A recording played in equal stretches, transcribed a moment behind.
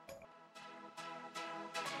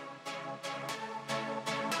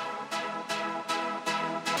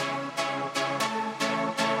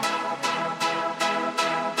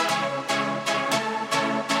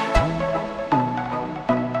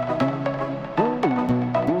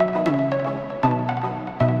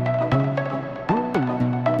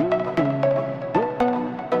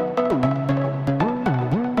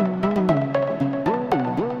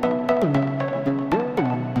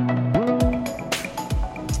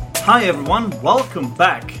Hi everyone, welcome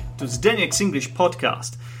back to Zdeněk's English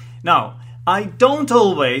podcast. Now, I don't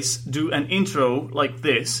always do an intro like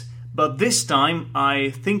this, but this time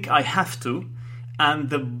I think I have to.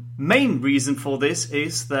 And the main reason for this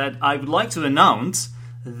is that I would like to announce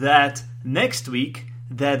that next week,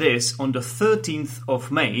 that is on the 13th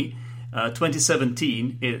of May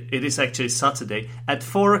 2017, it is actually Saturday, at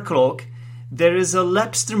 4 o'clock, there is a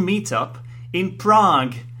Lepster meetup in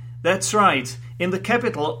Prague. That's right, in the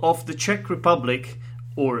capital of the Czech Republic,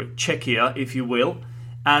 or Czechia, if you will.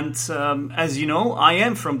 And as you know, I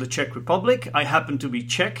am from the Czech Republic. I happen to be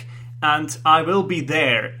Czech, and I will be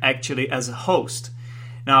there actually as a host.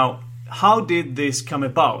 Now, how did this come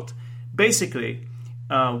about? Basically,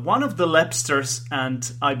 one of the Lepsters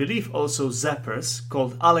and I believe also Zappers,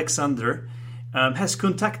 called Alexander, has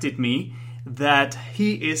contacted me that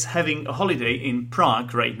he is having a holiday in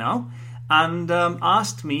Prague right now, and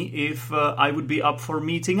asked me if I would be up for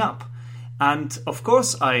meeting up. And of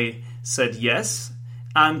course I said yes,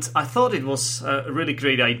 and I thought it was a really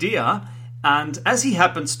great idea. And as he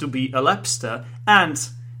happens to be a Lepster, and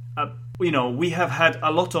we have had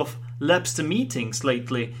a lot of Lepster meetings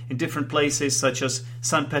lately in different places such as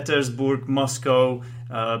St. Petersburg, Moscow,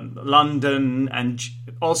 London, and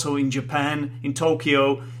also in Japan, in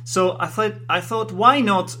Tokyo. So I thought, why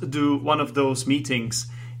not do one of those meetings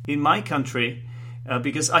in my country?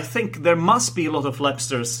 Because I think there must be a lot of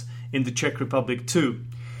Lepsters in the Czech Republic too.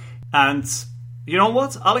 And you know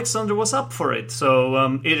what? Alexander was up for it.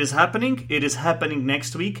 So it is happening. It is happening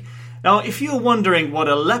next week. Now, if you're wondering what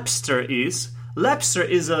a Lepster is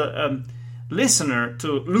a listener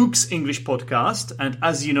to Luke's English podcast. And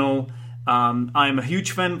as you know, I'm a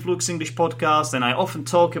huge fan of Luke's English podcast, and I often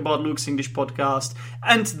talk about Luke's English podcast.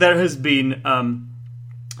 And there has been,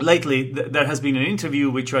 lately, there has been an interview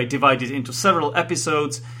which I divided into several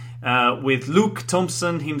episodes with Luke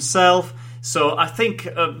Thompson himself. So I think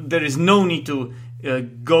there is no need to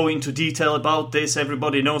go into detail about this.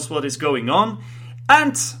 Everybody knows what is going on.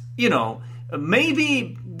 And,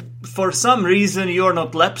 maybe for some reason you're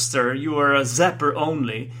not Lepster, you are a Zapper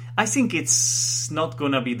only. I think it's not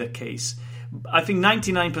going to be the case. I think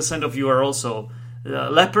 99% of you are also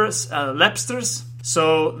Lepsters.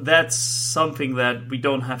 So that's something that we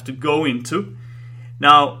don't have to go into.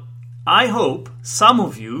 Now, I hope some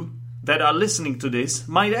of you that are listening to this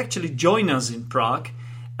might actually join us in Prague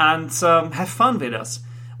and have fun with us.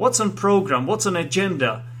 What's on program? What's on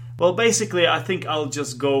agenda? Well, basically, I think I'll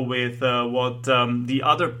just go with what the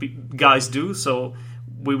other guys do. So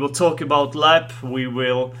we will talk about Lep, we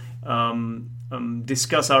will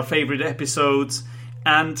discuss our favorite episodes,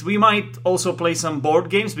 and we might also play some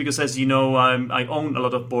board games, because as you know, I own a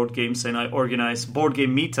lot of board games and I organize board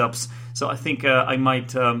game meetups. So I think I might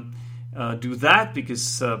do that,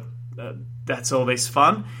 because that's always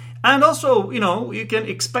fun. And also, you can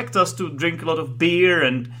expect us to drink a lot of beer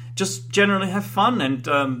and just generally have fun and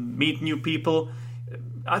meet new people.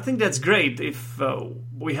 I think that's great if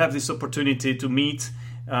we have this opportunity to meet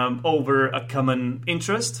over a common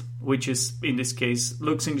interest, which is, in this case,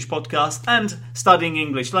 Luke's English podcast and studying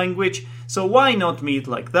English language. So why not meet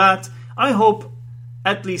like that? I hope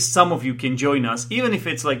at least some of you can join us, even if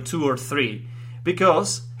it's like 2 or 3,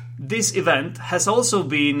 because this event has also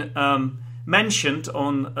been mentioned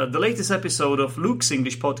on the latest episode of Luke's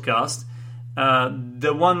English podcast,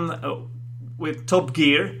 the one with Top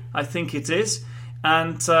Gear, I think it is.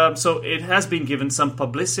 And so it has been given some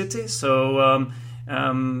publicity. So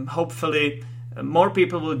hopefully more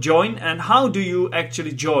people will join. And how do you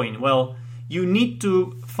actually join? Well, you need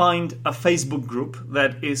to find a Facebook group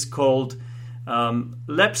that is called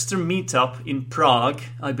Lepster Meetup in Prague,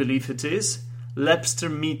 I believe it is. Lepster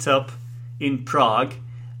Meetup in Prague.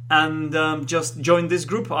 And just join this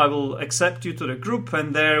group. I will accept you to the group,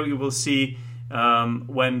 and there you will see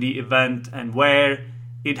when the event and where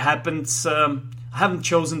it happens. I haven't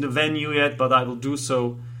chosen the venue yet, but I will do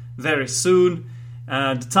so very soon.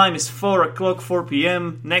 The time is 4 o'clock, 4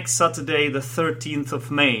 p.m. next Saturday, the 13th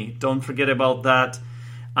of May. Don't forget about that.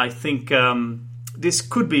 I think this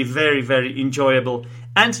could be very, very enjoyable.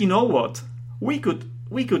 And you know what? We could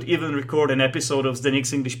even record an episode of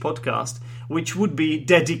Zdeněk's English podcast, which would be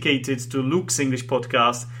dedicated to Luke's English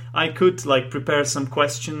podcast. I could prepare some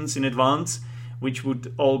questions in advance, which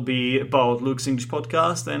would all be about Luke's English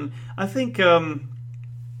podcast, and I think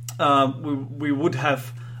we would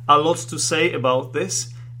have a lot to say about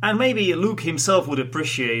this, and maybe Luke himself would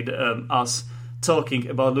appreciate us talking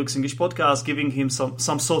about Luke's English podcast, giving him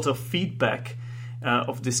some sort of feedback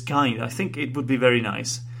of this kind. I think it would be very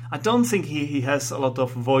nice. I don't think he has a lot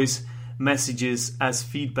of voice messages as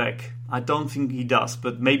feedback. I don't think he does,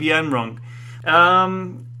 but maybe I'm wrong.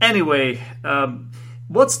 Anyway,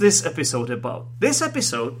 what's this episode about? This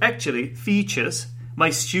episode actually features my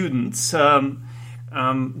students,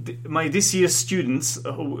 my this year's students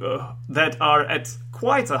that are at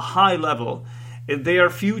quite a high level. They are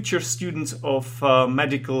future students of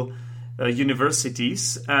medical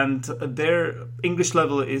universities, and their English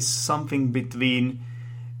level is something between,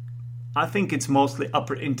 I think it's mostly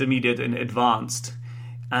upper intermediate and advanced.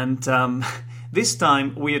 And this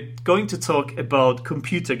time we're going to talk about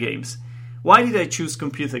computer games. Why did I choose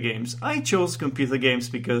computer games? I chose computer games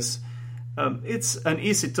because it's an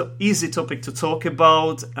easy topic to talk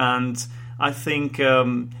about, and I think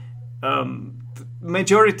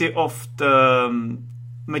majority of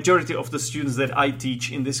the students that I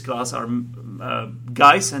teach in this class are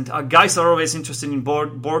guys, and guys are always interested in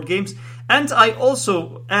board games. And I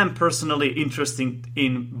also am personally interested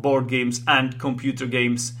in board games and computer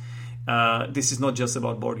games. This is not just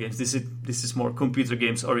about board games. This is more computer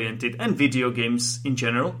games oriented and video games in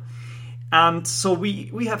general. And so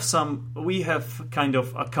we have kind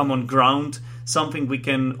of a common ground, something we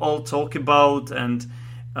can all talk about, and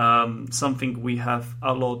something we have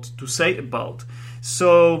a lot to say about.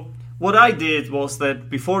 So what I did was that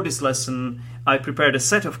before this lesson, I prepared a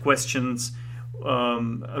set of questions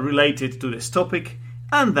related to this topic,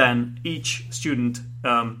 and then each student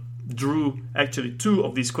drew actually 2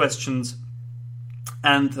 of these questions,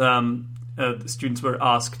 and the students were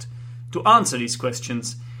asked to answer these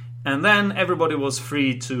questions, and then everybody was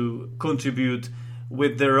free to contribute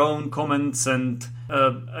with their own comments, and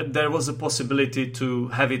there was a possibility to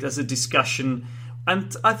have it as a discussion.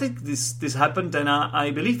 And I think this happened, and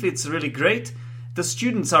I believe it's really great. The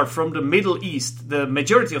students are from the Middle East. The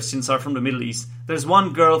majority of students are from the Middle East. There's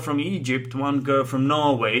one girl from Egypt, one girl from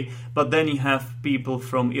Norway, but then you have people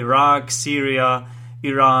from Iraq, Syria,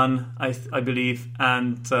 Iran, I believe,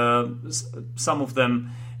 and some of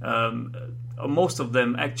them, most of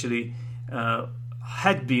them actually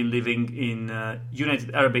had been living in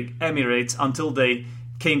United Arab Emirates until they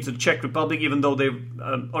came to the Czech Republic, even though they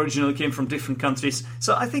originally came from different countries.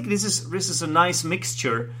 So I think this is a nice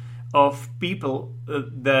mixture of people,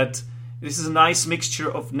 this is a nice mixture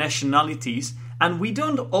of nationalities, and we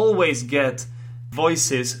don't always get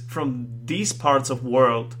voices from these parts of the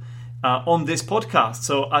world on this podcast.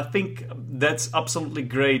 So I think that's absolutely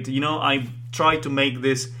great. You know, I try to make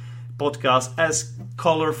this podcast as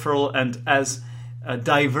colorful and as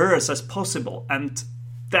diverse as possible, and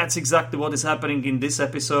that's exactly what is happening in this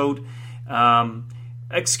episode.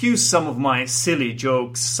 Excuse some of my silly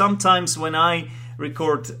jokes. Sometimes when I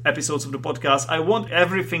record episodes of the podcast, I want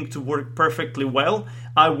everything to work perfectly well.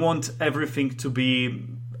 I want everything to be,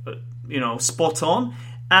 spot on,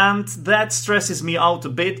 and that stresses me out a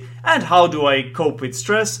bit. And how do I cope with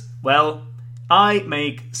stress? Well, I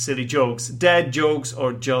make silly jokes, dead jokes,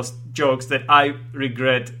 or just jokes that I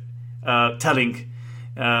regret telling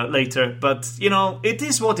later. But, it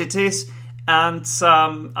is what it is, and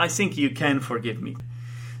I think you can forgive me.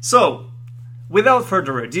 So, without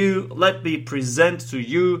further ado, let me present to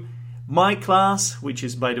you my class, which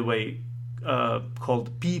is, by the way,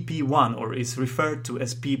 called PP1, or is referred to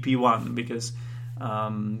as PP1, because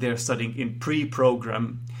they're studying in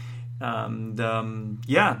pre-program. And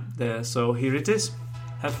so here it is.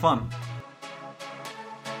 Have fun.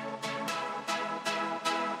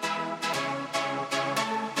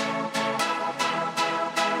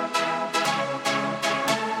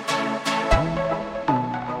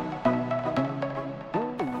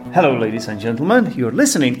 Hello, ladies and gentlemen. You're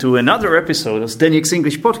listening to another episode of Zdeněk's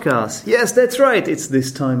English podcast. Yes, that's right. It's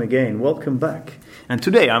this time again. Welcome back. And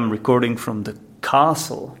today I'm recording from the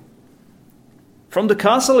castle. From the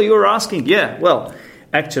castle, you're asking? Yeah, well,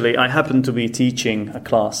 actually, I happen to be teaching a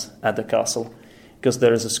class at the castle because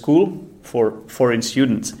there is a school for foreign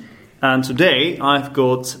students. And today I've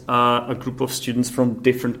got a group of students from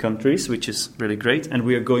different countries, which is really great. And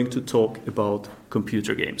we are going to talk about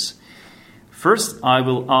computer games. First, I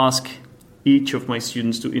will ask each of my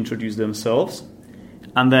students to introduce themselves,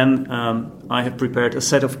 and then I have prepared a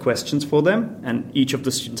set of questions for them, and each of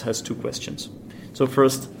the students has 2 questions. So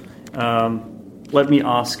first, let me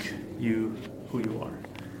ask you who you are.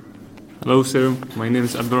 Hello, sir. My name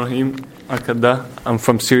is Abdurrahim Al-Kadda. I'm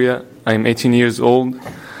from Syria. I'm 18 years old.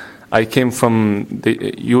 I came from the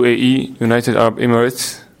UAE, United Arab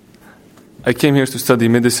Emirates. I came here to study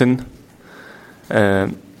medicine.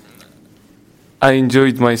 I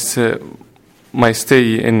enjoyed my stay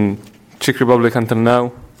in Czech Republic until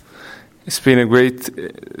now. It's been a great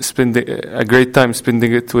time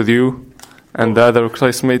spending it with you and the other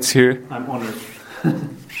classmates here. I'm honored.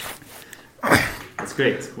 That's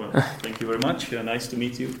great. Well, thank you very much. Nice to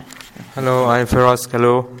meet you. Hello, I'm Firas.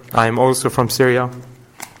 Hello, I'm also from Syria,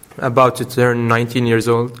 about to turn 19 years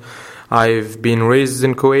old. I've been raised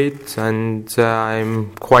in Kuwait, and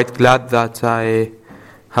I'm quite glad that I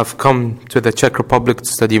have come to the Czech Republic to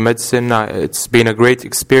study medicine. It's been a great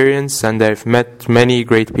experience, and I've met many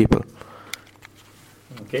great people.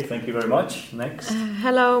 Okay, thank you very much. Next.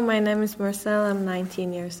 Hello, my name is Marcel. I'm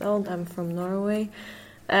 19 years old. I'm from Norway,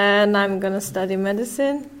 and I'm going to study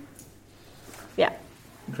medicine. Yeah.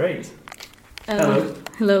 Great. Hello.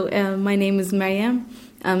 Hello, my name is Mariam.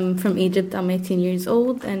 I'm from Egypt. I'm 18 years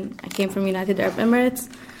old, and I came from United Arab Emirates,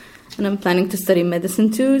 and I'm planning to study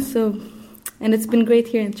medicine too. And it's been great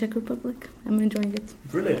here in Czech Republic. I'm enjoying it.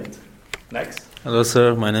 Brilliant. Next. Hello,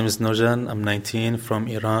 sir. My name is Nojan. I'm 19, from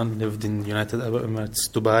Iran. Lived in United Arab Emirates,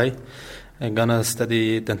 Dubai. I'm gonna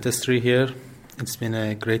study dentistry here. It's been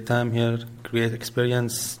a great time here, great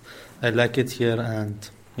experience. I like it here, and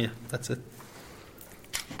yeah, that's it.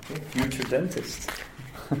 Okay, future dentist.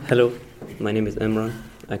 Hello, my name is Imran.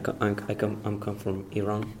 I'm come from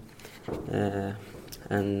Iran,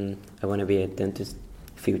 and I want to be a dentist,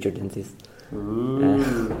 future dentist.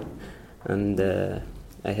 And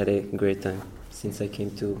I had a great time since I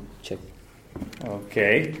came to Czech.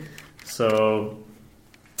 Okay, so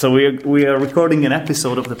we are recording an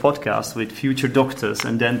episode of the podcast with future doctors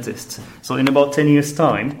and dentists. So in about 10 years'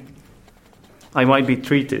 time, I might be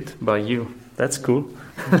treated by you. That's cool.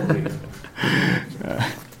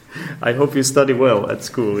 I hope you study well at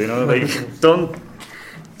school. Like don't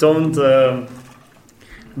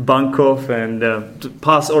bunk off and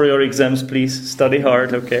pass all your exams, please. Study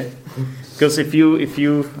hard, okay? Because if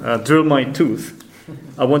you drill my tooth,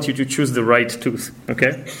 I want you to choose the right tooth,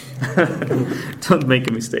 okay? Don't make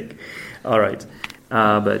a mistake. All right,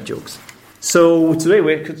 bad jokes. So today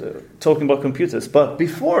we're talking about computers, but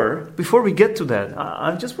before we get to that,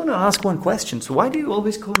 I just want to ask one question. So why do you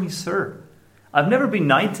always call me sir? I've never been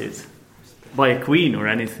knighted by a queen or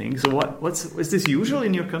anything. So is this usual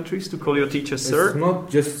in your countries to call your teacher sir? It's not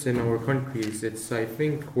just in our countries. It's, I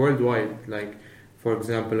think, worldwide. Like, for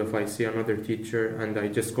example, if I see another teacher and I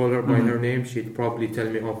just call her by her name, she'd probably tell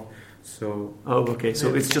me off. So. Oh, okay.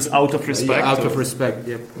 So it's just out of respect. Yeah, out of respect.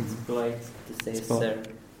 Yeah. It's polite to say sir.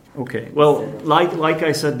 Okay. Well, like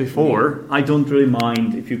I said before, I don't really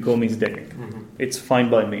mind if you call me Zdeněk. Mm-hmm. It's fine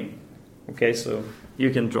by me. Okay, so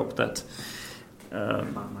you can drop that.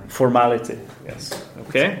 Formality, yes.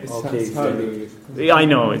 Okay. Yeah, I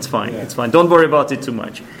know, it's fine. Yeah. It's fine. Don't worry about it too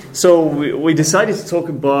much. So we decided to talk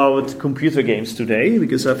about computer games today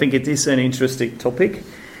because I think it is an interesting topic,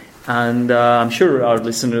 and I'm sure our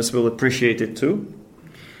listeners will appreciate it too.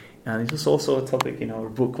 And it was also a topic in our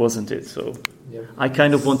book, wasn't it? So I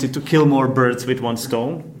kind of wanted to kill more birds with one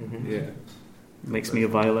stone. Mm-hmm. Yeah. Makes me a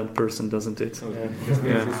violent person, doesn't it? Okay.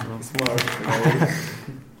 Yeah. Smart.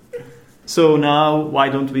 So now, why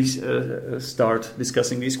don't we start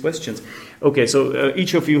discussing these questions? Okay, so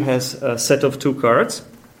each of you has a set of 2 cards.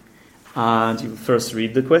 And you first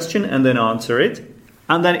read the question and then answer it.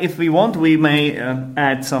 And then if we want, we may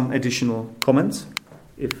add some additional comments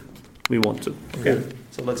if we want to. Okay,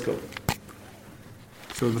 so let's go.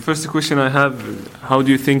 So the first question I have, how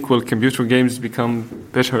do you think will computer games become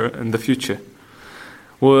better in the future?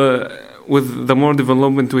 Well, with the more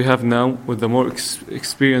development we have now, with the more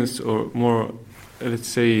experience or more, let's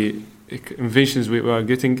say, inventions we are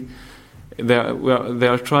getting, they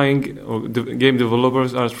are trying, or the game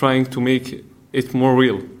developers are trying to make it more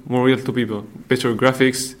real to people. Better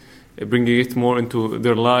graphics, bringing it more into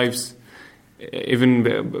their lives, even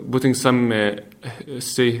putting some,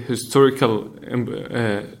 say, historical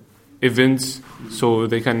events, so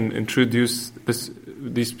they can introduce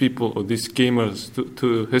these people or these gamers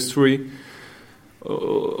to history.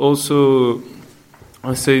 Also,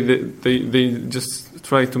 I say that they just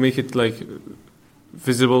try to make it like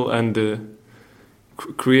visible and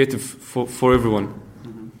creative for everyone,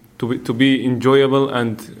 to be enjoyable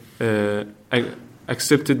and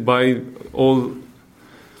accepted by all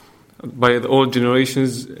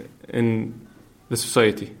generations in the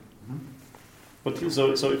society. But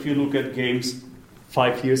so if you look at games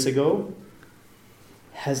 5 years ago,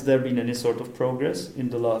 has there been any sort of progress in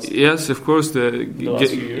the last? Yes, of course. The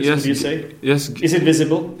last few years, would you say? Yes. Is it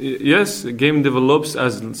visible? Yes, game develops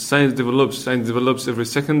as science develops. Science develops every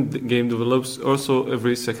second. Game develops also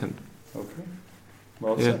every second. Okay.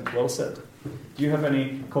 Well said. Do you have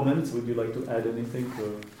any comments? Would you like to add anything?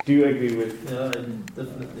 Or do you agree with? Yeah, I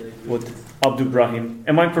definitely agree. What Abdul Rahim?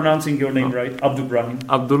 Am I pronouncing your name right? Abdul Rahim.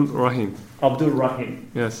 Abdul Rahim. Abdul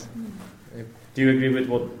Rahim. Yes. Do you agree with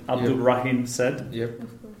what Abdul Rahim said? Yep.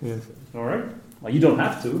 Yes. All right. Well, you don't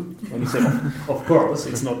have to. When you say, of course,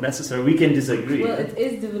 it's not necessary. We can disagree. Well, it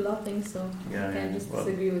is developing, so Yeah, I can't yeah. just Well,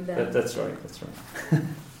 disagree with that. That's right. That's right.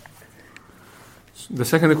 The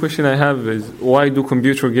second question I have is, why do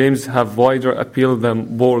computer games have wider appeal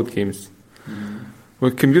than board games?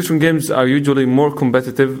 Well, computer games are usually more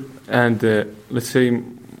competitive and, let's say,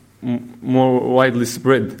 more widely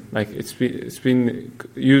spread. Like it's been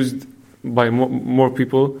used by more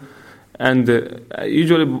people, and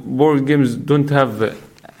usually board games don't have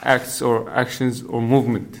acts or actions or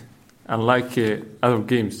movement, unlike other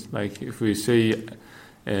games. Like if we say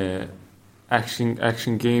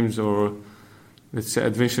action games or let's say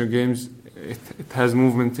adventure games, it has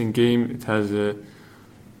movement in game. It has.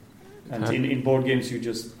 And in board games, you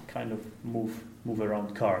just kind of move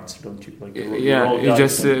around cards, don't you? Like you're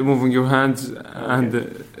just moving your hands,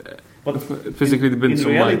 and but physically depends in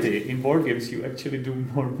on reality, in board games, you actually do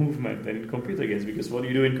more movement than in computer games, because what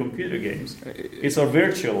you do in computer games is all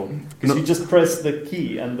virtual, because you just press the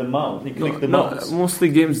key and the mouse, you click the mouse. Mostly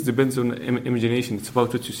games depends on imagination. It's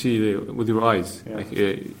about what you see with your eyes. Yeah. Like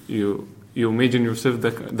you imagine yourself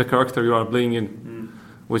the character you are playing in,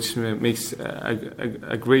 which makes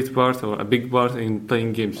a great part or a big part in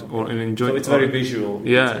playing games or in enjoying. So it's very visual.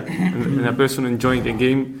 Yeah, and a person enjoying a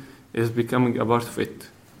game is becoming a part of it.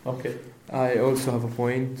 Okay. I also have a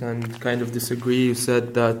point and kind of disagree. You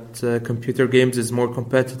said that computer games is more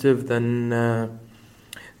competitive than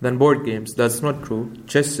board games. That's not true.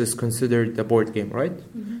 Chess is considered a board game, right?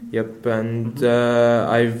 Mm-hmm. Yep. And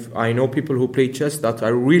I know people who play chess that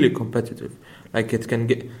are really competitive. Like it can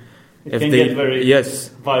get. It can get very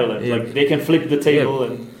violent. Yeah. Like they can flip the table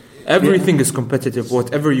and. Everything is competitive,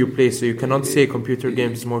 whatever you play. So you cannot say computer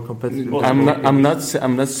games is more competitive. I'm not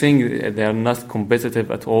saying they are not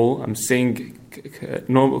competitive at all. I'm saying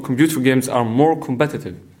computer games are more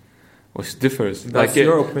competitive, which differs. That's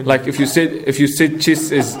your opinion. Like if you said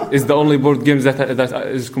chess is the only board games that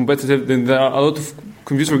is competitive, then there are a lot of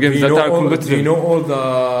computer games that are competitive. Do you know all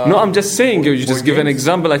the? No, I'm just saying. You just give an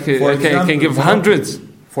example. Like I can give hundreds.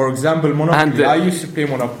 For example, Monopoly. I used to play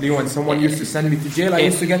Monopoly. When someone used to send me to jail, I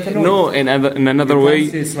used to get annoyed. No, in another way,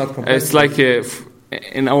 it's not competitive. it's like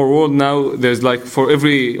in our world now, there's like for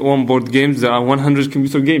every one board game, there are 100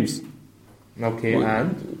 computer games. Okay,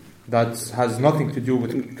 and that has nothing to do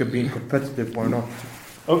with being competitive or not.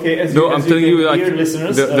 Okay, as I'm telling you, like, hear,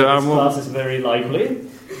 listeners, there are this more. class is very lively.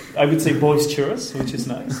 I would say boisterous, which is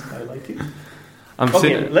nice. I like it.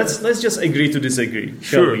 Okay, let's just agree to disagree,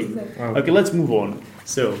 shall Sure. we? Okay, let's move on.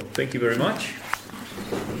 So, thank you very much.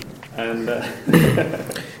 And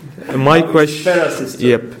my question.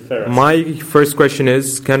 Farah. My first question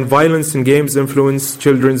is: can violence in games influence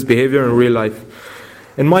children's behavior in real life?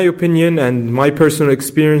 In my opinion and my personal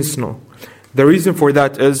experience, no. The reason for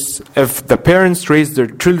that is if the parents raise their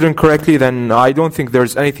children correctly, then I don't think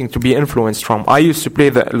there's anything to be influenced from. I used to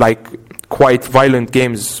play quite violent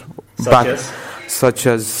games such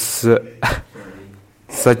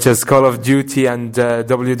as Call of Duty and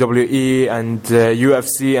WWE and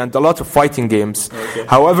UFC and a lot of fighting games. Okay.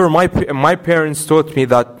 However, my parents taught me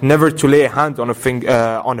that never to lay a hand on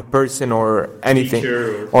a person or anything,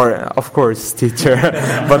 teacher or of course teacher,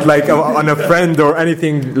 but like on a friend or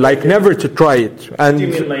anything, like never to try it. And do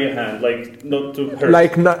you mean lay a hand, like not to hurt?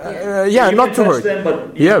 like not to hurt. Them,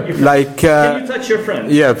 but can you touch your friend?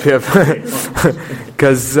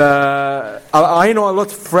 Because I know a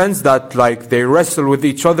lot of friends that like they wrestle with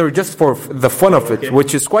each other just for the fun of it,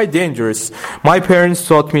 which is quite dangerous. My parents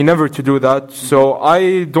taught me never to do that, so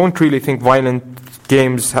I don't really think violent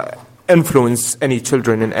games influence any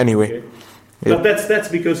children in any way. Okay. But that's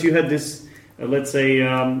because you had this, let's say,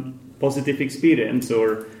 positive experience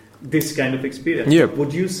or this kind of experience. Yeah.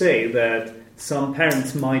 Would you say that some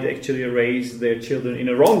parents might actually raise their children in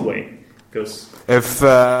a wrong way? Because it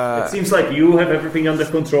seems like you have everything under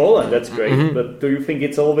control, and that's great. Mm-hmm. But do you think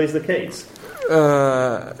it's always the case?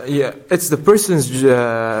 It's the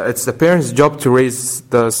parents' job to raise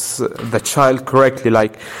the child correctly.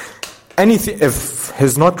 Like anything, if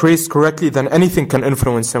he's not raised correctly, then anything can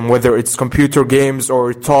influence him. Whether it's computer games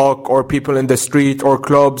or talk or people in the street or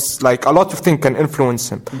clubs, like a lot of things can influence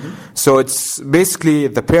him. Mm-hmm. So it's basically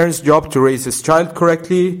the parents' job to raise his child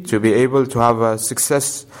correctly to be able to have a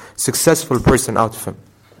successful person out of him.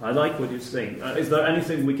 I like what you're saying. Is there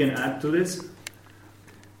anything we can add to this?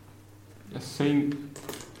 So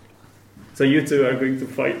you two are going to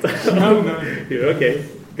fight? No. Okay,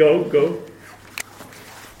 go.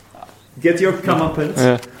 Get your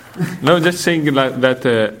comeuppance. No, just saying like that.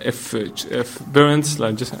 If parents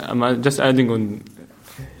I'm just adding on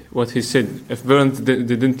what he said. If parents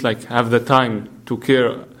didn't like have the time to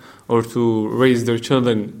care or to raise their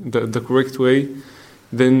children the correct way,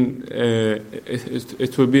 then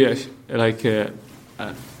it will be a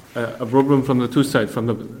problem from the two sides, from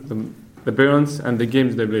the parents and the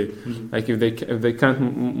games they play. Like if they can't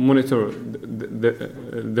monitor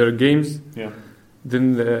their games,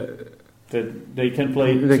 then they can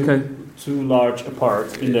play too large a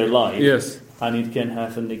part in their life. Yes, and it can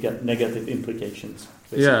have a negative implications.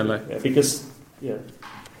 Because.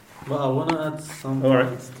 Well, I want to add some All right.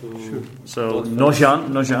 points to... Sure. So,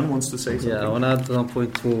 Nojan wants to say something. Yeah, I want to add one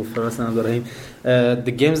point to Faraz and Abdurrahim.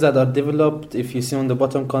 The games that are developed, if you see on the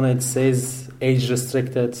bottom corner, it says age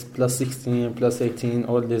restricted, plus 16, plus 18,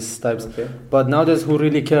 all these types. Okay. But nowadays, who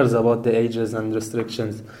really cares about the ages and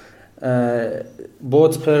restrictions?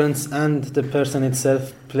 Both parents and the person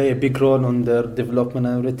itself play a big role on their development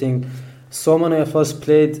and everything. So many of us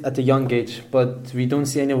played at a young age, but we don't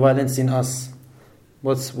see any violence in us.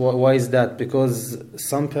 Why is that? Because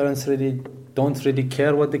some parents don't really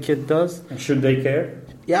care what the kid does. And should they care?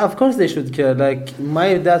 Yeah, of course they should care. Like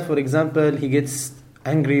my dad, for example, he gets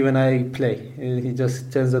angry when I play. He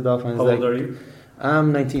just turns it off and How old are you?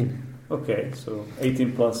 I'm 19. Okay, so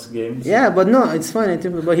 18 plus games. Yeah, but no, it's fine.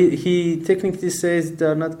 But he technically says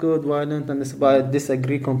they're not good, violent, and this, but I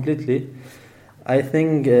disagree completely. I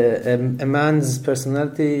think a man's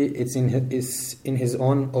personality is in his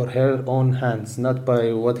own or her own hands, not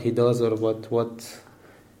by what he does or what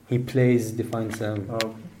he plays defines him.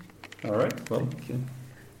 Oh, all right. Well,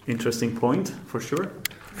 interesting point for sure.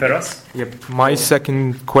 Faraz? Yep. My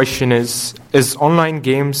second question is online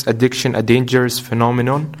games addiction a dangerous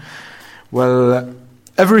phenomenon? Well,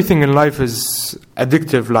 everything in life is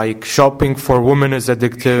addictive. Like shopping for women is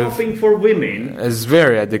addictive. Shopping for women is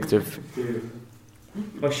very addictive.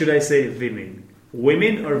 Or should I say women?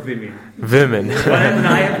 Women or women? Women.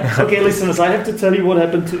 Okay, listeners, I have to tell you what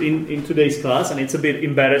happened in today's class, and it's a bit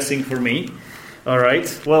embarrassing for me. All right.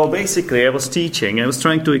 Well, basically, I was teaching. I was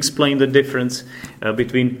trying to explain the difference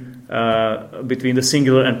between the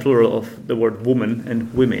singular and plural of the word woman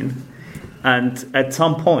and women. And at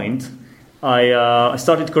some point, I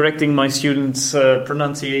started correcting my students'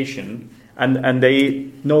 pronunciation. And they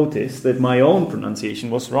noticed that my own pronunciation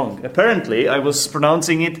was wrong. Apparently, I was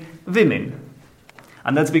pronouncing it women.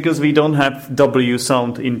 And that's because we don't have W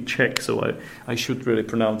sound in Czech, so I should really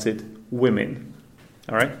pronounce it women.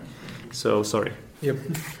 All right? So, sorry. Yep.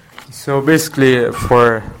 So basically,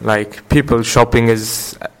 for like people, shopping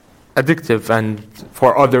is addictive, and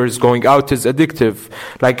for others, going out is addictive.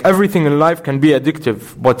 Like everything in life can be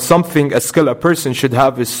addictive, but a skill a person should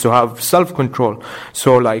have is to have self-control.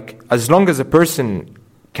 So like as long as a person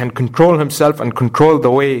can control himself and control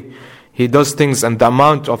the way he does things and the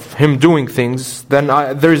amount of him doing things, then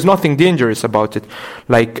there is nothing dangerous about it.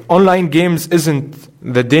 Like online games isn't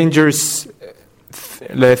the dangerous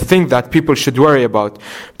thing that people should worry about.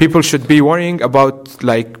 People should be worrying about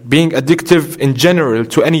like being addictive in general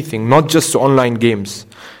to anything, not just to online games.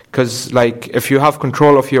 Because like if you have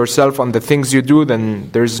control of yourself on the things you do, then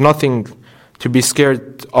there's nothing to be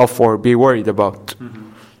scared of or be worried about. Mm-hmm.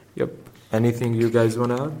 Yep. Anything you guys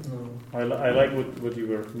want to add? No. I like what you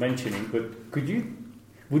were mentioning, but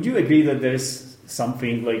would you agree that there's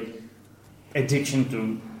something like addiction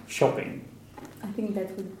to shopping? I think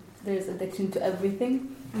there's addiction to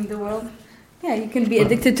everything in the world. Yeah, you can be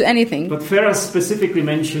addicted to anything. But Faraz specifically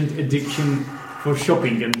mentioned addiction for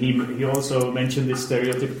shopping, and he also mentioned this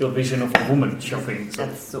stereotypical vision of a woman shopping. So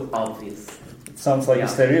that's so obvious. It sounds like a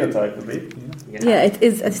stereotype a bit. Yeah, it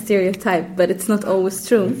is a stereotype, but it's not always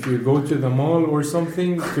true. If you go to the mall or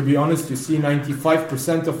something, to be honest, you see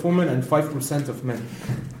 95% of women and 5% of men.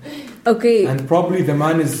 Okay. And probably the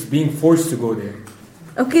man is being forced to go there.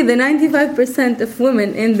 Okay, the 95% of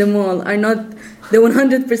women in the mall are not the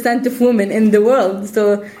 100% of women in the world.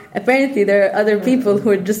 So apparently there are other people who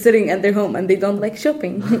are just sitting at their home and they don't like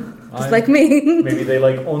shopping. Just like me. Maybe they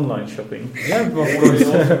like online shopping. Yeah, but of course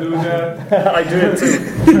you also do that. I do it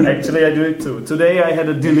too. Actually, I do it too. Today I had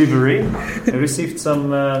a delivery. I received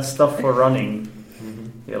some stuff for running.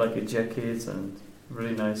 Yeah, like a jacket and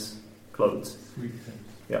really nice clothes.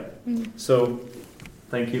 Yeah. So,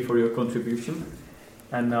 thank you for your contribution.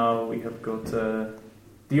 And now we have got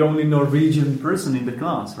the only Norwegian person in the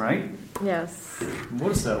class, right? Yes.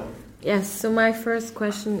 Marcel. Yes, so my first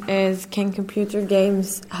question is, can computer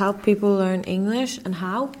games help people learn English, and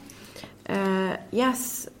how?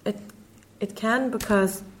 Yes, it can,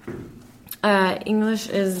 because English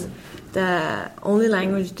is the only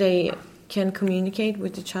language they can communicate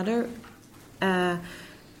with each other.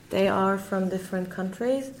 They are from different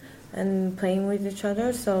countries and playing with each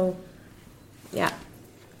other, so yeah.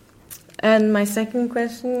 And my second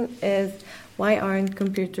question is, why aren't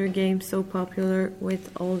computer games so popular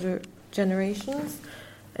with older generations?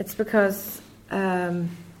 It's because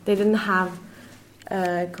they didn't have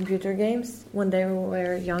computer games when they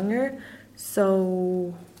were younger.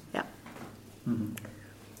 So, yeah. Mhm.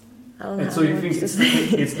 I don't know. And so you think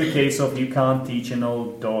it's the case of you can't teach an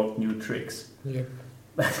old dog new tricks? Yeah.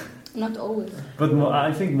 Not always. But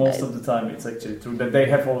I think most of the time it's actually true that they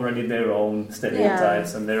have already their own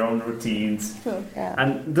stereotypes and their own routines. True. Yeah.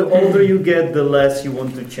 And the older you get, the less you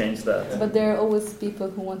want to change that. But there are always people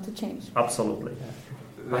who want to change. Absolutely.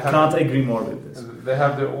 They I have- can't agree more with this. They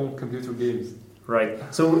have their own computer games. Right.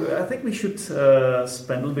 So I think we should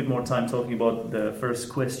spend a little bit more time talking about the first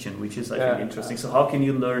question, which is, I think, Yeah. interesting. So how can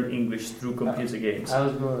you learn English through computer games? I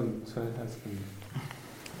was going to ask him.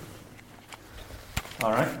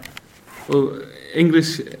 All right. Well,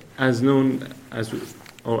 English, as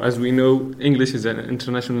we know, English is an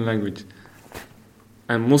international language,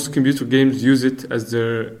 and most computer games use it as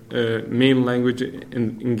their main language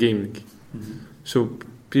in gaming. Mm-hmm. So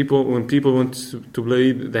when people want to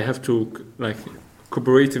play, they have to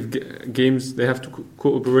cooperative games. They have to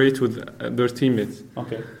cooperate with their teammates.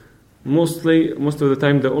 Okay. Most of the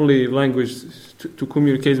time, the only language to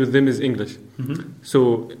communicate with them is English. Mm-hmm.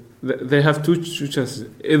 So they have two chances: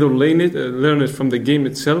 either learn it from the game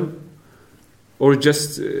itself, or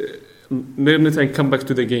just learn it and come back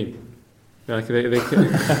to the game. Like they can,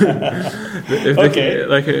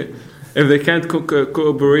 if they can't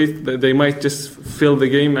cooperate, they might just fail the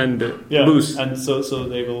game and lose. And so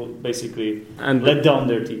they will basically And let down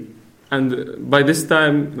their team. And by this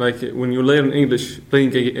time, when you learn English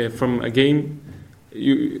playing from a game,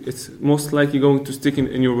 it's most likely going to stick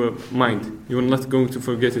in your mind. You're not going to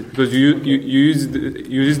forget it because you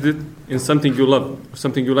used it in something you love,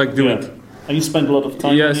 something you like doing. Yeah. And you spend a lot of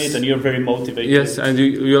time Yes. on it, and you're very motivated. Yes, and you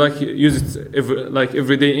use it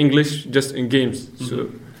everyday English just in games.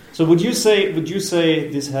 Mm-hmm. So would you say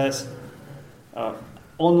this has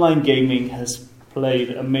online gaming has played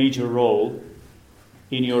a major role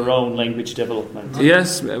in your own language development?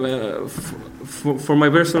 Yes, for my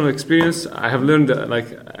personal experience, I have learned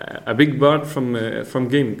a big part from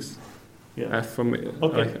gaming. Yeah.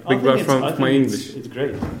 Big part from my English. It's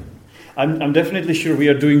great. I'm definitely sure we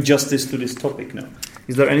are doing justice to this topic now.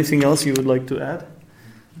 Is there anything else you would like to add?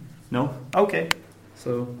 No? Okay.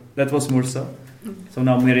 So that was Mursa. So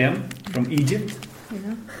now Miriam from Egypt.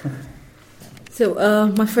 Yeah. So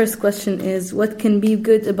my first question is, what can be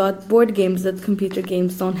good about board games that computer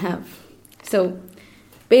games don't have? So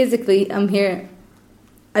basically, I'm here.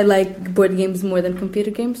 I like board games more than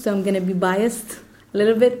computer games, so I'm going to be biased a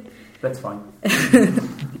little bit. That's fine.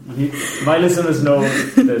 My listeners know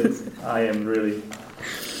that I am really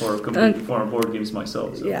for board games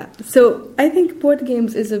myself. So. Yeah. So I think board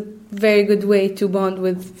games is a very good way to bond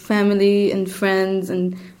with family and friends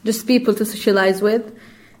and just people to socialize with.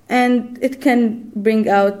 And it can bring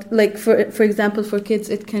out, for example, for kids,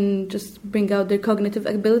 it can just bring out their cognitive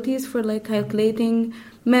abilities for calculating,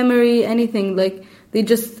 memory, anything. They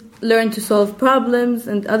just learn to solve problems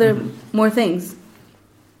and other more things.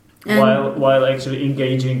 And while actually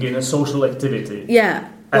engaging in a social activity. Yeah,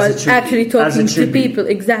 while actually talking to people,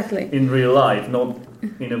 exactly. In real life, not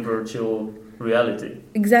in a virtual reality.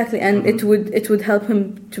 Exactly, and it would help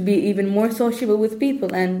him to be even more sociable with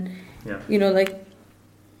people and,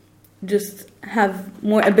 just have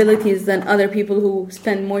more abilities than other people who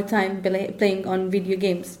spend more time playing on video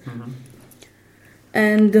games. Mm-hmm.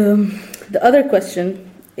 And the other question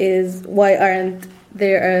is, why aren't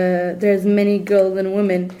there there's many girls and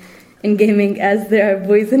women in gaming as there are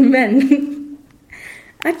boys and men?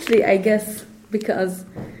 Actually, I guess because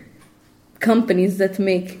companies that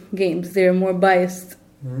make games, they're more biased.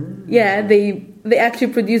 Yeah, they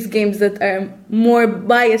actually produce games that are more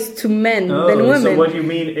biased to men than women. So what you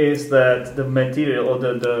mean is that the material or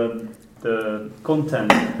the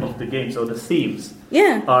content of the games or the themes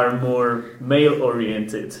are more male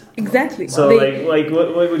oriented. Exactly. So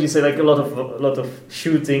what would you say? A lot of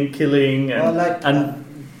shooting, killing,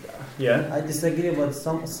 yeah. I disagree, but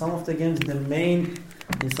some of the games the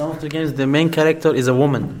main character is a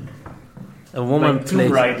woman. A woman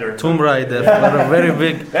plays Tomb Raider for a very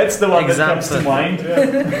big That's the one example. that comes to mind.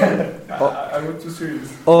 I'm not too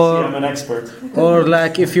serious. Or I'm an expert. Or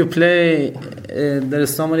if you play,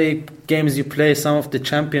 there's so many games you play. Some of the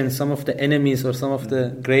champions, some of the enemies, or some of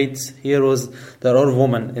the great heroes, they're all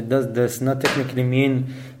women. Does not technically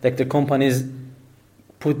mean the companies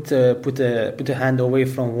put a hand away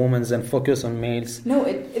from women and focus on males. No,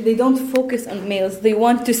 they don't focus on males. They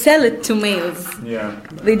want to sell it to males. Yeah.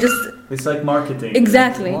 They just It's like marketing.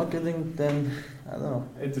 Exactly. Marketing, then I don't know.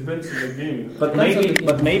 It depends on the game. But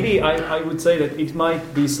maybe I would say that it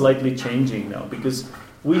might be slightly changing now, because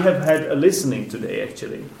we have had a listening today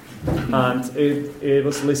actually, and it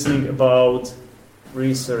was listening about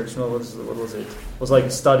research. No, what was it? It was like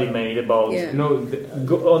a study made about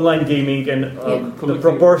online gaming and the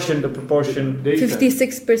proportion.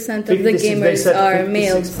 56% of the gamers are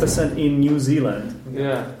males. 56% in New Zealand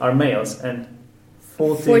are males, and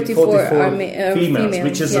 44 are females,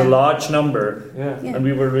 which is a large number. And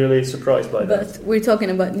we were really surprised by that. But we're talking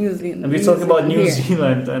about New Zealand. And we're talking about New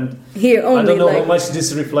Zealand, and here only. I don't know how much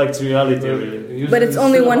this reflects reality, really. But it's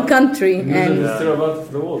only one country, and it's still about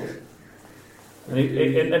the world.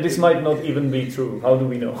 And this might not even be true. How do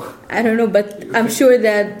we know? I don't know, but I'm sure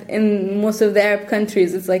that in most of the Arab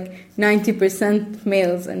countries, it's like 90%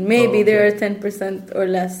 males, and maybe there are 10% or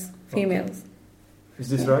less females. Is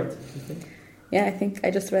this right, you think? Yeah, I think I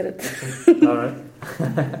just read it. All right.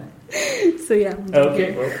 So yeah.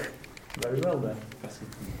 Okay. Well, very well then.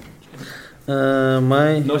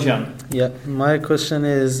 My question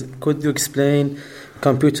is, could you explain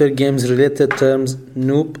computer games related terms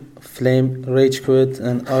noob, flame, rage quit,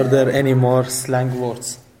 and are there any more slang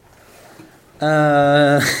words?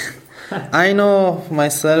 I know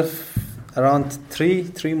myself around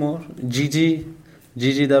three more: GG,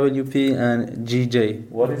 GGWP, and GJ.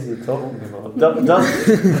 What is he talking about?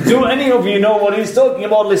 Do any of you know what he's talking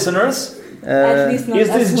about, listeners? At least not is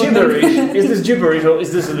this gibberish? Is this gibberish, or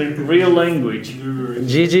is this a real language?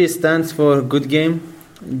 GG stands for good game,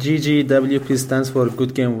 GGWP stands for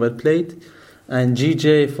good game well played, and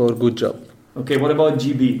GJ for good job. Okay, what about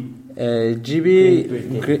GB?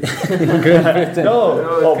 GB, Great Britain.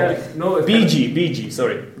 BG,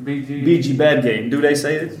 sorry. BG, bad game. Do they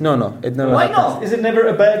say it? No, it never Why happens. not? Is it never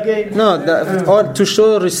a bad game? No, or to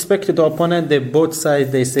show respect to the opponent, they both sides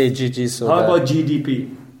they say GG. So how about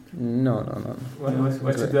GDP? No. What's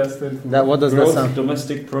that? What does that sound?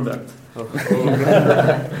 Domestic product.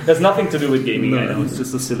 Has nothing to do with gaming. I know, it's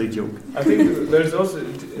just a silly joke. I think there's also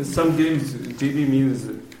in some games GB means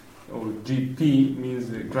or GP means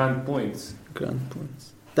grand points. Grand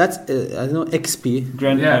points. That's I don't know XP.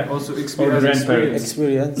 Also experience.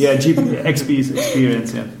 Experience. Yeah, XP is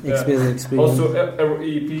experience. Yeah. Experience. Also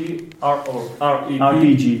REP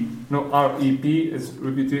RPG. No, REP is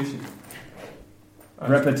reputation.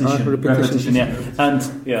 Repetition, yeah. And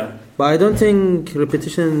but I don't think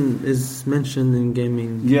repetition is mentioned in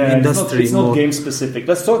gaming industry. It's not game specific.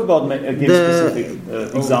 Let's talk about game specific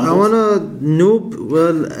examples. I wanna noob.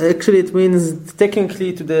 Well, actually, it means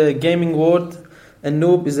technically to the gaming world, a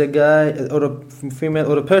noob is a guy or a female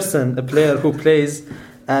or a person, a player who plays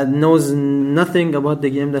and knows nothing about the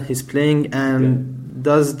game that he's playing and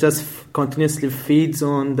does just continuously feeds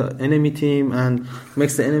on the enemy team and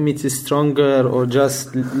makes the enemy team stronger or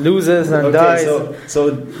just loses and dies.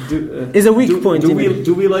 It's a weak point.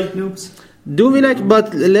 Do we like noobs?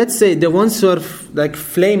 But let's say the ones who are like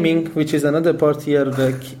flaming, which is another part here,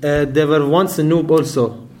 they were once a noob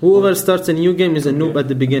also. Whoever starts a new game is a noob at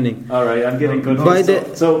the beginning. All right, I'm getting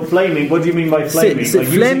confused. So flaming, what do you mean by flaming?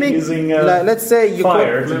 Flaming, using let's say you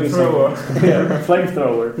fire.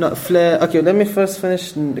 Flamethrower. No, okay, let me first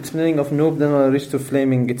finish explaining of noob, then I'll reach to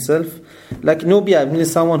flaming itself. Like noob,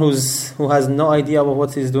 means someone who has no idea about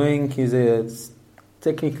what he's doing. He's a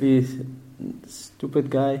technically stupid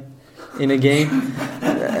guy in a game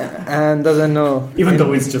and doesn't know. Even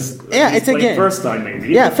though it's just it's a game. First time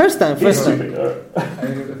maybe. Yeah, first time. I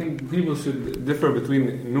think people should differ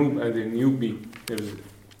between noob and a newbie. There's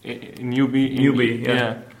a newbie.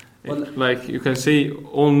 Yeah. Like you can say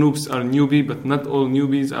all noobs are newbie, but not all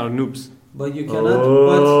newbies are noobs. But you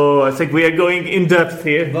cannot. I think we are going in depth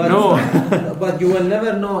here. But you will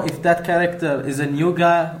never know if that character is a new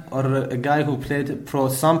guy or a guy who played pro.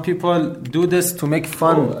 Some people do this to make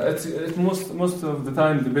fun. It most of the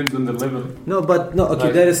time depends on the level.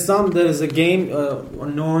 Okay. There is a game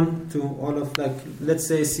known to all of let's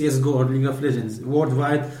say CS:GO or League of Legends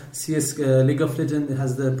worldwide. League of Legends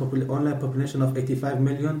has the online population of 85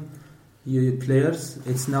 million players.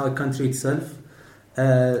 It's now a country itself.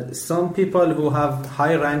 Some people who have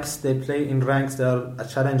high ranks, they play in ranks. They are a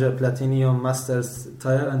challenger, platinum, masters,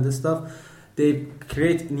 tier, and this stuff. They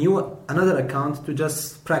create another account to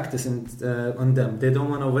just practice on them. They don't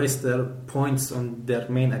want to waste their points on their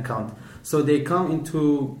main account. So they come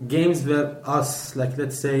into games where us,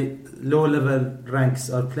 let's say, low-level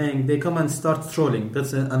ranks are playing. They come and start trolling.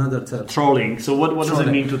 That's another term. Trolling. So what does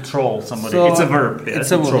it mean to troll somebody? It's a verb.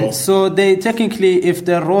 It's a verb. So they technically, if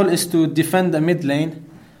their role is to defend the mid lane,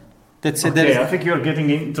 Let's say Okay, I think you're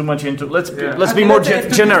getting too much into. Let's be more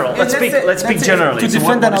general. Let's speak generally. To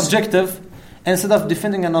defend an objective, instead of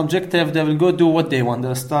defending an objective, they will go do what they want.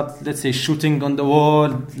 They'll start, let's say, shooting on the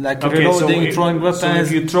wall, like reloading, throwing weapons. So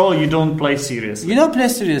if you troll, you don't play serious. You don't play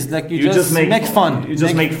serious. Like you just make fun. You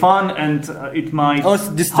just make fun, and it might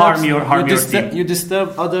harm your team. You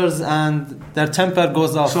disturb others, and their temper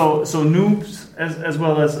goes off. So noobs as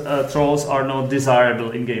well as trolls are not desirable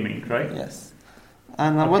in gaming, right? Yes.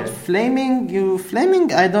 And what flaming?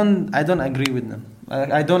 I don't agree with them.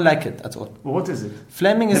 I don't like it at all. Well, what is it?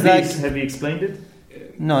 Flaming is have you explained it?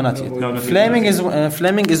 No, not yet. No, flaming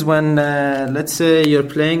is when let's say you're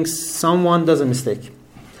playing, someone does a mistake.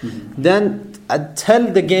 Mm-hmm. Then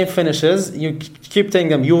until the game finishes, you keep telling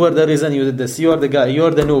them, you were the reason you did this. You are the guy. You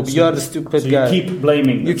are the noob. You are the stupid guy. You keep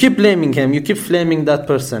blaming them. You keep blaming him. You keep flaming that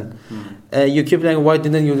person. Mm-hmm. You keep saying, why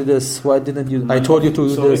didn't you do this? Why didn't you? I told you to do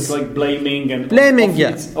this. So it's like blaming and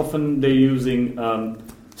often they're using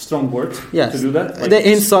strong words to do that. Like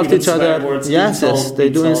they insult each other. Yes, they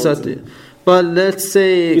do insult. But let's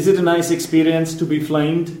say, is it a nice experience to be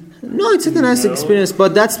flamed? No, it's not a nice experience.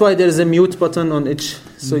 But that's why there is a mute button on each,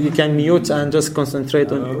 so you can mute and just concentrate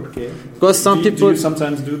on it. Okay. Because some people. Do you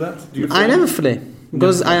sometimes do that? I never flame.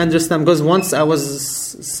 Because I understand. Because once I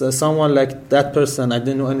was someone like that person, I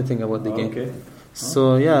didn't know anything about the game. Okay.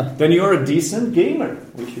 So yeah. Then you're a decent gamer.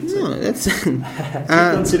 We should say. No, that's. Do you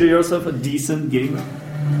consider yourself a decent gamer?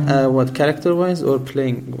 What, character-wise or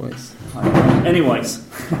playing-wise? Anyways.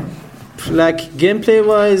 Like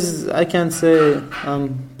gameplay-wise, I can say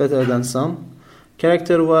I'm better than some.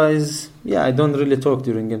 Character-wise, I don't really talk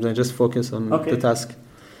during games. I just focus on the task.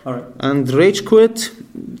 All right. And rage quit,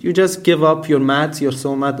 you just give up. You're mad. You're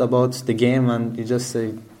so mad about the game, and you just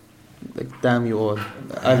say, like, damn you all.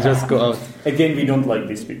 I'll just go out. Again, we don't like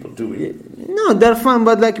these people, do we? No, they're fun,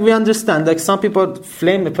 but like we understand. Like some people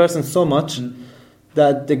flame a person so much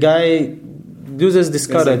that the guy loses this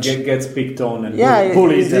courage. Gets picked on and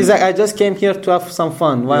bullies. He's like, I just came here to have some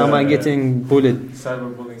fun. Why am I getting bullied?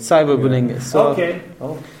 Cyberbullying. So, okay.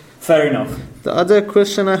 Fair enough. The other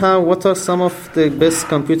question I have, what are some of the best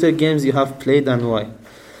computer games you have played and why?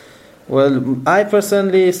 Well, I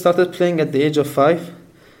personally started playing at the age of 5.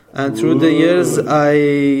 And through the years, I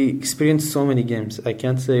experienced so many games. I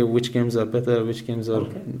can't say which games are better, which games are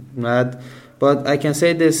mad. But I can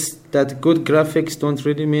say this, that good graphics don't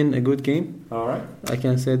really mean a good game. All right. I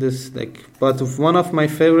can say this, but one of my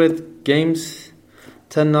favorite games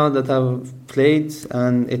till now that I've played,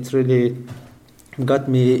 and it really got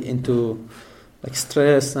me into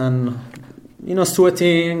stress and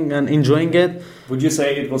sweating and enjoying it. Would you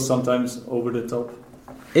say it was sometimes over the top?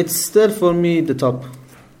 It's still for me the top.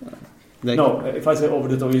 No, if I say over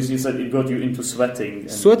the top, you said it got you into sweating.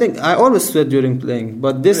 Sweating, I always sweat during playing,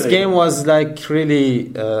 but this game was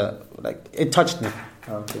really, it touched me.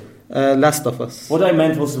 Okay. Last of Us. What I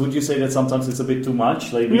meant was, would you say that sometimes it's a bit too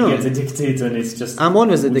much? Like we get addicted and it's just... I'm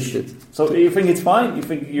always addicted. So you think it's fine? You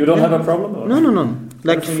think you don't have a problem? Or? No.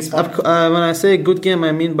 Like when I say good game,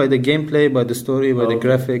 I mean by the gameplay, by the story, by the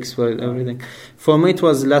graphics, by everything. For me, it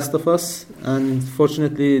was Last of Us, and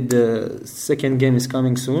fortunately, the second game is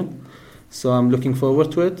coming soon. So I'm looking forward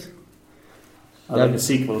to it. Like a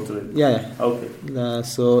sequel to it? Yeah. Okay.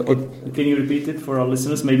 Can you repeat it for our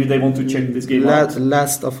listeners? Maybe they want to check this game out.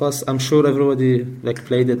 Last of Us. I'm sure everybody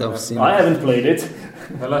played it. I've seen it. I haven't played it.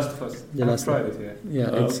 The Last of Us. I've tried it,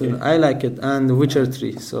 yeah. I like it. And Witcher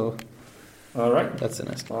 3, so... All right. That's a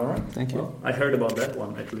nice one. All right. Thank you. Well, I heard about that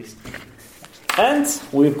one, at least. And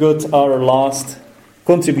we've got our last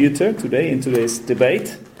contributor today in today's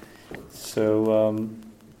debate. So...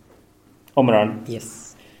 Omran.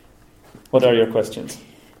 Yes. What are your questions?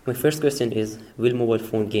 My first question is, will mobile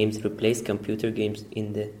phone games replace computer games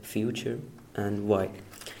in the future, and why?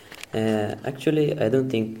 Actually, I don't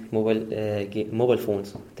think mobile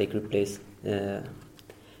phones take replace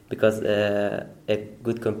because a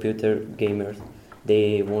good computer gamers,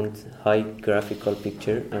 they want high graphical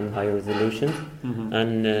picture and high resolution,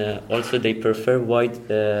 and also they prefer wide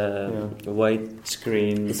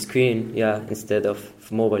screen instead of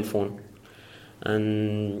mobile phone.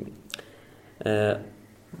 And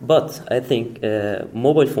but I think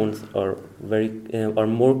mobile phones are are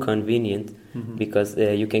more convenient because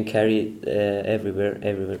you can carry it everywhere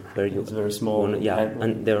where you. It's very small.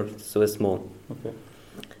 And they're so small. Okay.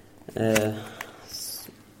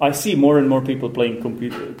 I see more and more people playing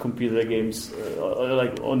computer games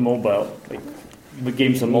like on mobile, like the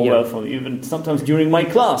games on mobile phone, even sometimes during my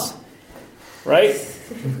class, right?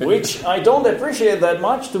 Which I don't appreciate that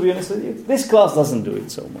much, to be honest with you. This class doesn't do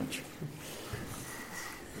it so much.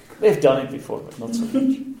 They've done it before, but not so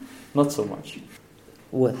much. Not so much.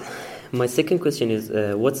 Well, my second question is,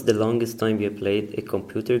 what's the longest time you played a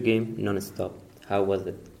computer game non-stop? How was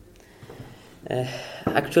it?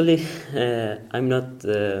 Actually, I'm not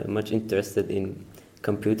much interested in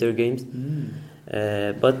computer games,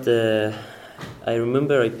 but I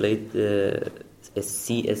remember I played a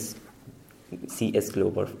CS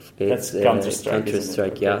Global. That's Counter-Strike.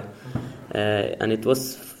 Counter-Strike, yeah. And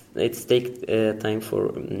it's take time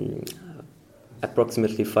for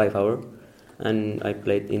approximately 5 hours, and I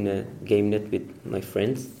played in a game net with my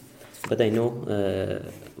friends. But I know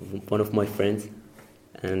one of my friends,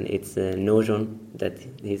 and it's Nojon, that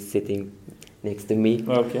he's sitting next to me.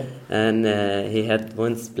 Okay. And he had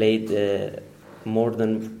once played more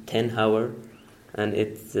than 10 hours, and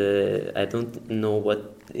it's I don't know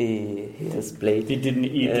what he has played. He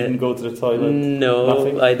didn't go to the toilet? No,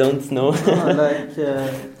 Nothing? I don't know.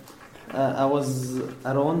 I was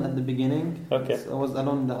alone at the beginning. Okay. So I was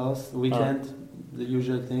alone in the house, weekend, the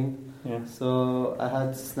usual thing. Yeah. So I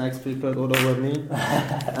had snacks prepared all over me,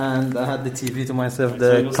 and I had the TV to myself, So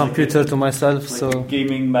the it was computer to myself. Like So a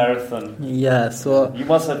gaming marathon. yeah, so You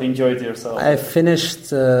must have enjoyed yourself. I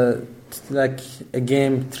finished like a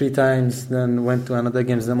game 3 times, then went to another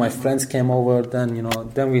game. Then my friends came over. Then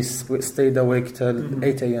then we stayed awake till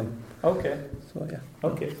 8 a.m. Okay. So yeah.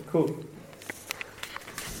 Okay, cool.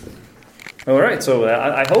 All right, so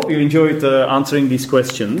I hope you enjoyed answering these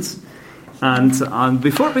questions. And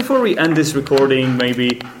before we end this recording,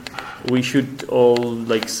 maybe we should all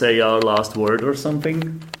say our last word or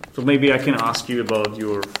something. So maybe I can ask you about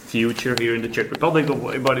your future here in the Czech Republic,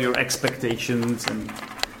 or about your expectations and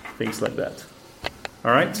things like that.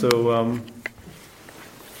 All right, so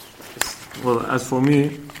Well, as for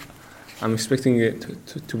me, I'm expecting it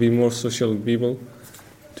to be more social with people,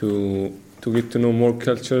 to get to know more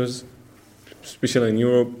cultures, especially in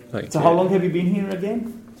Europe. so how long have you been here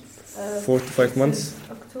again? 4 to 5 months.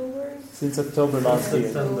 October. Since October last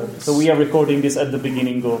year. So we are recording this at the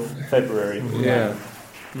beginning of February. Yeah.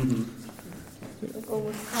 Mm-hmm. Like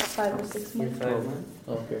almost 5 or 6 months.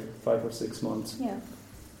 Okay, 5 or 6 months. Yeah.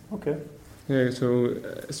 Okay. Yeah, so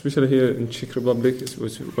especially here in Czech Republic,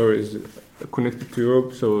 where is connected to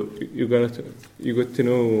Europe, so you got to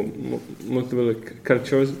know multiple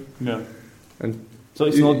cultures. Yeah. And so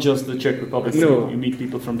it's not just the Czech Republic. No. You meet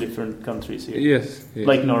people from different countries here. Yes.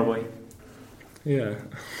 Like Norway. Yeah.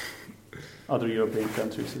 Other European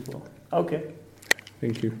countries as well. Okay.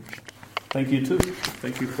 Thank you. Thank you too.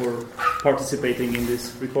 Thank you for participating in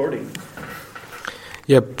this recording.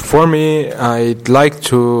 Yeah, for me, I'd like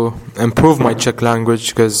to improve my Czech language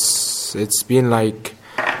because it's been like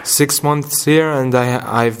 6 months here and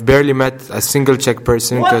I've barely met a single Czech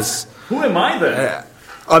person. What? Who am I then?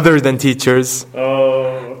 Other than teachers.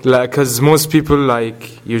 Oh. Because most people,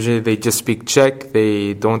 usually they just speak Czech,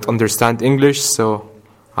 they don't understand English, so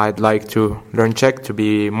I'd like to learn Czech to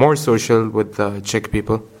be more social with the Czech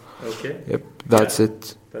people. Okay. Yep, that's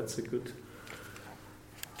it. That's a good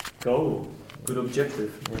goal. Good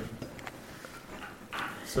objective. Yeah.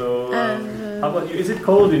 So, how about you? Is it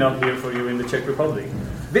cold enough here for you in the Czech Republic?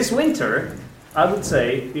 This winter, I would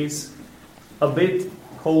say, is a bit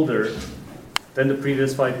colder than the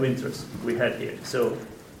previous 5 winters we had here. So,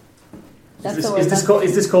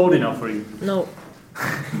 is this cold enough for you? No.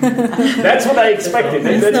 That's what I expected.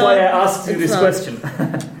 That's why I asked you this question.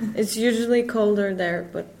 It's usually colder there,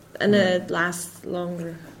 and it lasts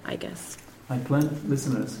longer, I guess. I plan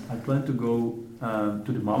to go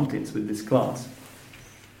to the mountains with this class.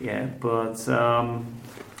 Yeah, but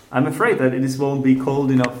I'm afraid that this won't be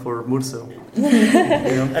cold enough for Murso.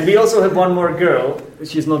 And we also have one more girl.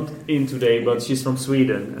 She's not in today, but she's from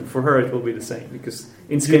Sweden, and for her it will be the same because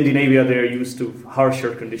in Scandinavia they're used to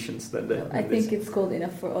harsher conditions than that. I think it's cold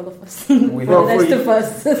enough for all of us.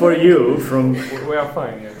 For you, from We are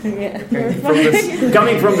fine, yeah. Yeah.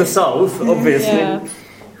 coming from the south, obviously. Yeah.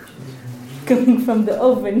 Coming from the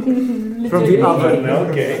oven. From the oven,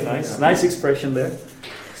 okay, nice expression there.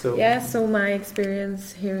 So my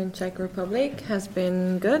experience here in Czech Republic has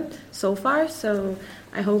been good so far. So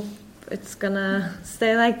I hope it's gonna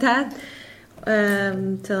stay like that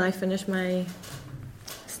till I finish my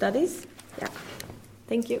studies. Yeah.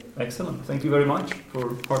 Thank you. Excellent. Thank you very much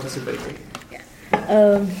for participating.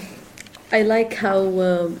 I like how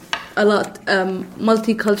a lot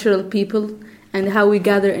multicultural people and how we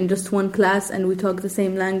gather in just one class and we talk the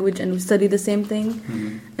same language and we study the same thing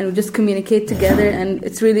and we just communicate together, and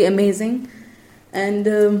it's really amazing. And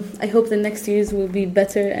I hope the next years will be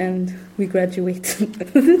better and we graduate.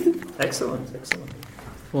 Excellent.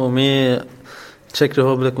 For me, Czech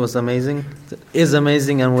Republic was amazing, is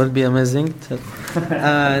amazing and will be amazing.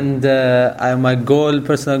 And my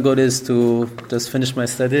personal goal is to just finish my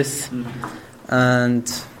studies and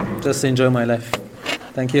just enjoy my life.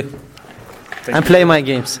 Thank you. And play my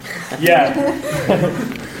games. Yeah.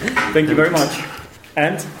 Thank you very much.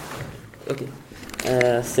 And? Okay.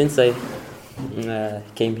 Since I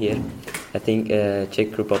came here, I think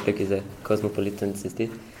Czech Republic is a cosmopolitan city,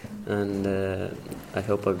 and I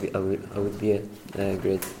hope I would be a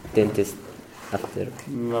great dentist after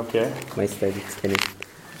my studies finished.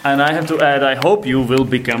 And I have to add, I hope you will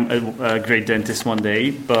become a great dentist one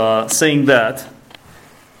day, but saying that,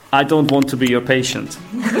 I don't want to be your patient.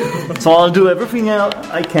 So I'll do everything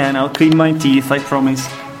I can. I'll clean my teeth, I promise,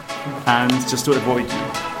 and just to avoid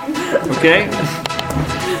you. Okay?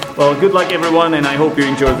 Well, good luck everyone, and I hope you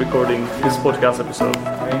enjoyed recording this podcast episode.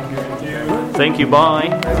 Thank you. Thank you,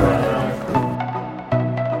 bye.